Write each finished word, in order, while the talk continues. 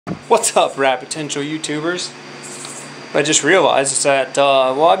What's up, rap potential YouTubers? I just realized that,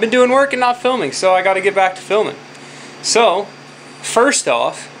 well, I've been doing work and not filming, so I gotta get back to filming. So, first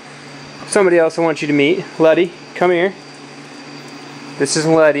off, somebody else I want you to meet. Letty, come here. This is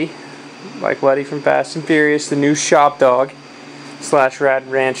Letty, like Letty from Fast and Furious, the new shop dog /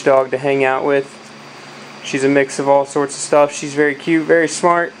 rad ranch dog to hang out with. She's a mix of all sorts of stuff. She's very cute, very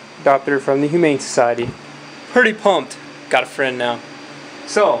smart. Adopted her from the Humane Society. Pretty pumped. Got a friend now.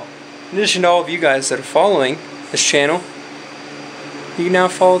 So, in addition to all of you guys that are following this channel, you can now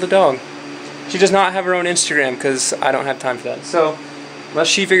follow the dog. She does not have her own Instagram because I don't have time for that. So, unless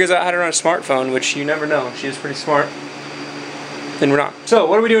she figures out how to run a smartphone, which you never know, she is pretty smart, then we're not. So,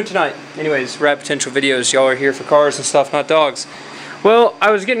 what are we doing tonight? Anyways, rap potential videos. Y'all are here for cars and stuff, not dogs. Well, I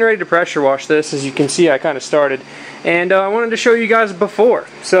was getting ready to pressure wash this. As you can see, I kind of started. And I wanted to show you guys before.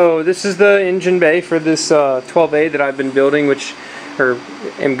 So, this is the engine bay for this 12A that I've been building, or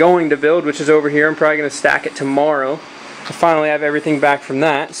am going to build, which is over here. I'm probably going to stack it tomorrow. I finally have everything back from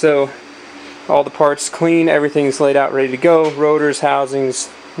that. So, all the parts clean, everything's laid out, ready to go. Rotors, housings,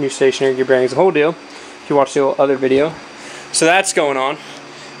 new stationary gear bearings, the whole deal. If you watch the other video. So that's going on.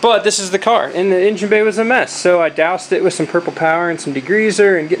 But this is the car, and the engine bay was a mess. So I doused it with some purple power and some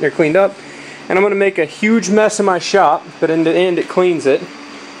degreaser and getting her cleaned up. And I'm going to make a huge mess in my shop, but in the end it cleans it.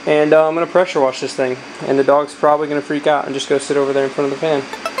 And I'm going to pressure wash this thing. And the dog's probably going to freak out and just go sit over there in front of the fan.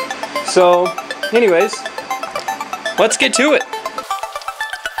 So, anyways, let's get to it.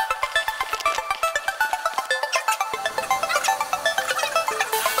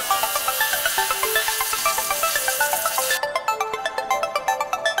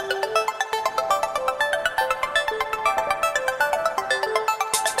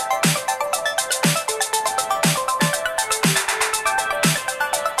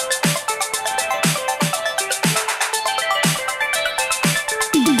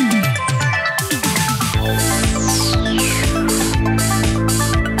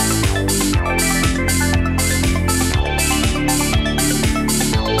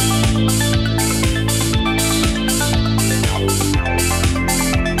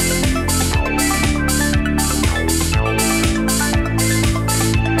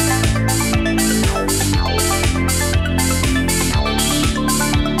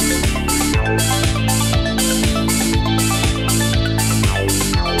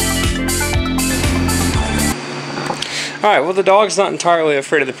 Alright, well, the dog's not entirely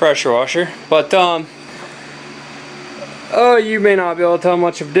afraid of the pressure washer, but you may not be able to tell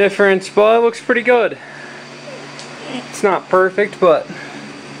much of a difference, but it looks pretty good. It's not perfect, but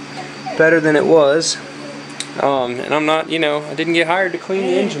better than it was. And I'm not, I didn't get hired to clean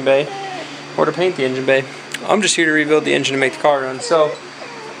the engine bay or to paint the engine bay. I'm just here to rebuild the engine and make the car run. So,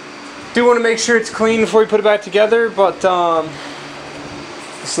 do want to make sure it's clean before we put it back together, but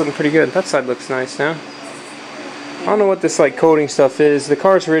it's looking pretty good. That side looks nice now. I don't know what this coating stuff is. The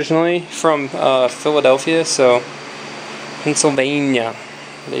car's originally from Philadelphia, so Pennsylvania.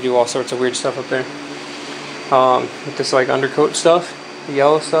 They do all sorts of weird stuff up there. With this undercoat stuff, the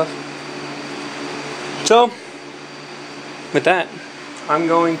yellow stuff. So, with that, I'm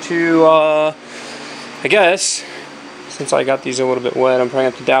going to, I guess, since I got these a little bit wet, I'm probably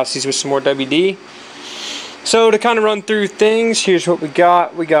going to have to douse these with some more WD. So, to kind of run through things, here's what we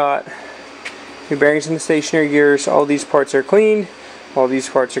got. We got new bearings in the stationary gears. All these parts are cleaned. All these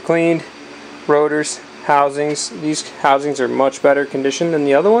parts are cleaned. Rotors, housings. These housings are much better condition than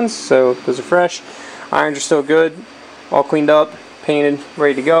the other ones, so those are fresh. Irons are still good. All cleaned up, painted,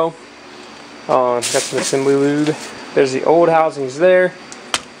 ready to go. Got some assembly lube. There's the old housings there.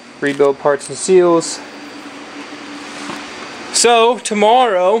 Rebuild parts and seals. So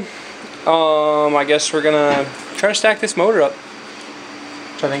tomorrow, I guess we're gonna try to stack this motor up,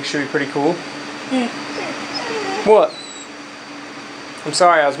 which I think should be pretty cool. What? I'm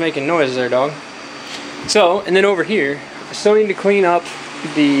sorry, I was making noises there, dog. So, and then over here, I still need to clean up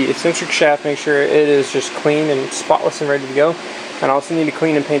the eccentric shaft, make sure it is just clean and spotless and ready to go. And I also need to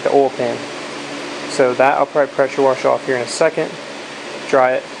clean and paint the oil pan. So that I'll probably pressure wash off here in a second.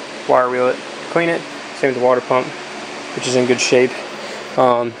 Dry it, wire wheel it, clean it. Same with the water pump, which is in good shape.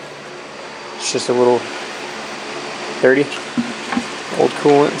 It's just a little dirty. Old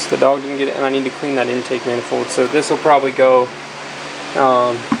coolant, so the dog didn't get it, and I need to clean that intake manifold. So this will probably go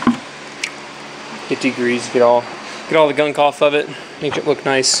get degreased, get all the gunk off of it, make it look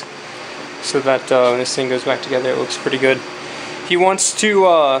nice, so that when this thing goes back together, it looks pretty good. He wants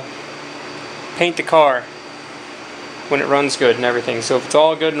to paint the car when it runs good and everything. So if it's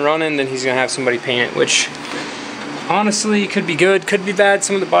all good and running, then he's gonna have somebody paint it, which honestly could be good, could be bad.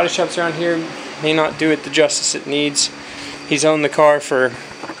 Some of the body shops around here may not do it the justice it needs. He's owned the car for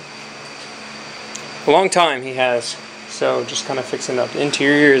A long time he has. So just kind of fixing up. The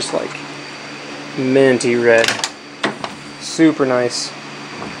interior is like minty red. Super nice.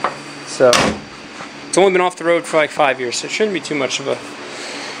 So it's only been off the road for like 5 years, so it shouldn't be too much of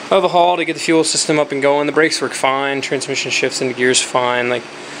a haul to get the fuel system up and going. The brakes work fine, transmission shifts into gears fine, like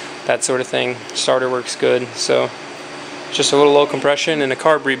that sort of thing. Starter works good, so just a little low compression and a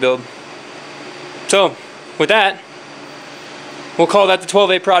carb rebuild. So with that, we'll call that the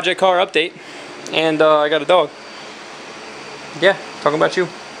 12A project car update. And I got a dog. Yeah, talking about you.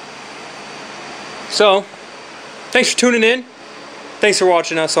 So, thanks for tuning in. Thanks for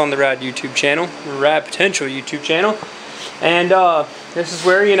watching us on the Rad YouTube channel, Rad Potential YouTube channel. And this is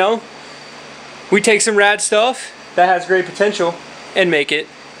where, you know, we take some rad stuff that has great potential and make it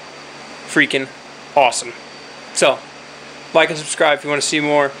freaking awesome. So, like and subscribe if you want to see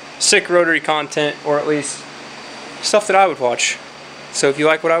more sick rotary content, or at least stuff that I would watch. So if you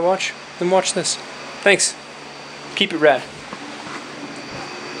like what I watch, then watch this. Thanks. Keep it rad.